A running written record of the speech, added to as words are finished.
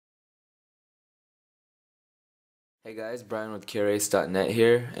Hey guys, Brian with CareAce.net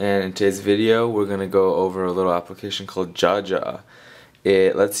here, and in today's video we're going to go over a little application called Jajah.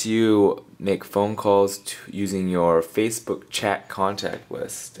 It lets you make phone calls using your Facebook chat contact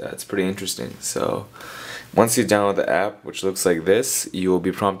list. It's pretty interesting. So once you download the app, which looks like this, you will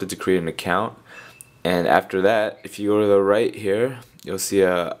be prompted to create an account, and after that, if you go to the right here, you'll see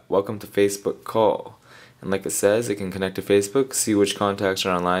a welcome to Facebook call, and like it says, it can connect to Facebook, see which contacts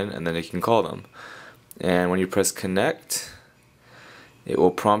are online, and then it can call them. And when you press connect, it will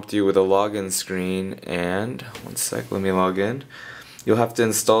prompt you with a login screen, and one sec, let me log in. You'll have to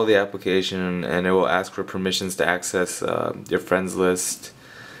install the application, and it will ask for permissions to access your friends list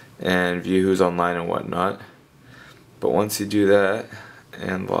and view who's online and whatnot. But once you do that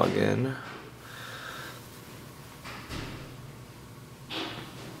and log in,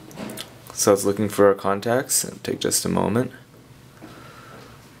 so it's looking for our contacts. It'll take just a moment.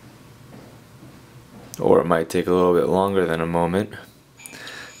 Or it might take a little bit longer than a moment.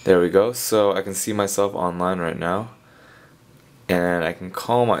 There we go. So I can see myself online right now, and I can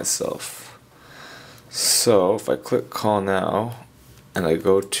call myself. So if I click call now and I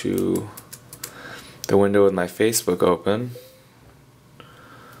go to the window with my Facebook open,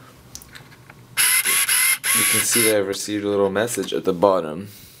 you can see that I've received a little message at the bottom,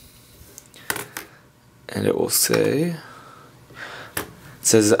 and it will say, it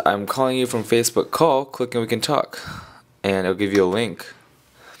says, I'm calling you from Facebook call, click and we can talk. And it'll give you a link.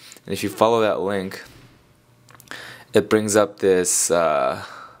 And if you follow that link, it brings up this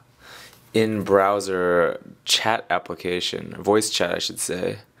in-browser chat application, voice chat I should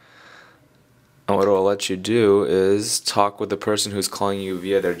say. And what it'll let you do is talk with the person who's calling you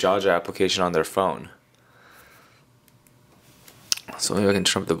via their Jajah application on their phone. So maybe I can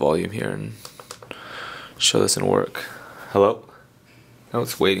turn up the volume here and show this in work. Hello? Oh,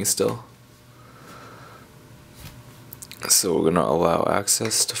 it's waiting still. So we're gonna allow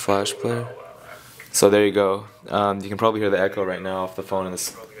access to Flash Player. So there you go. You can probably hear the echo right now off the phone and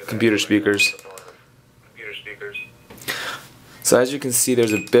the computer speakers. So as you can see,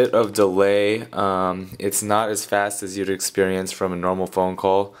 there's a bit of delay. It's not as fast as you'd experience from a normal phone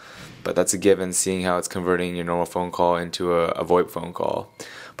call, but that's a given, seeing how it's converting your normal phone call into a VoIP phone call.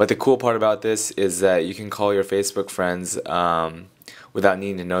 But the cool part about this is that you can call your Facebook friends without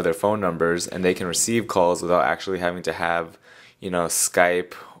needing to know their phone numbers, and they can receive calls without actually having to have,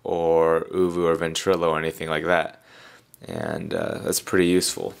 Skype or Uvu or Ventrilo or anything like that. And that's pretty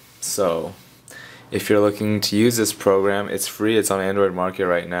useful. So if you're looking to use this program, it's free, it's on Android Market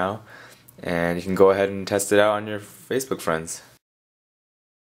right now, and you can go ahead and test it out on your Facebook friends.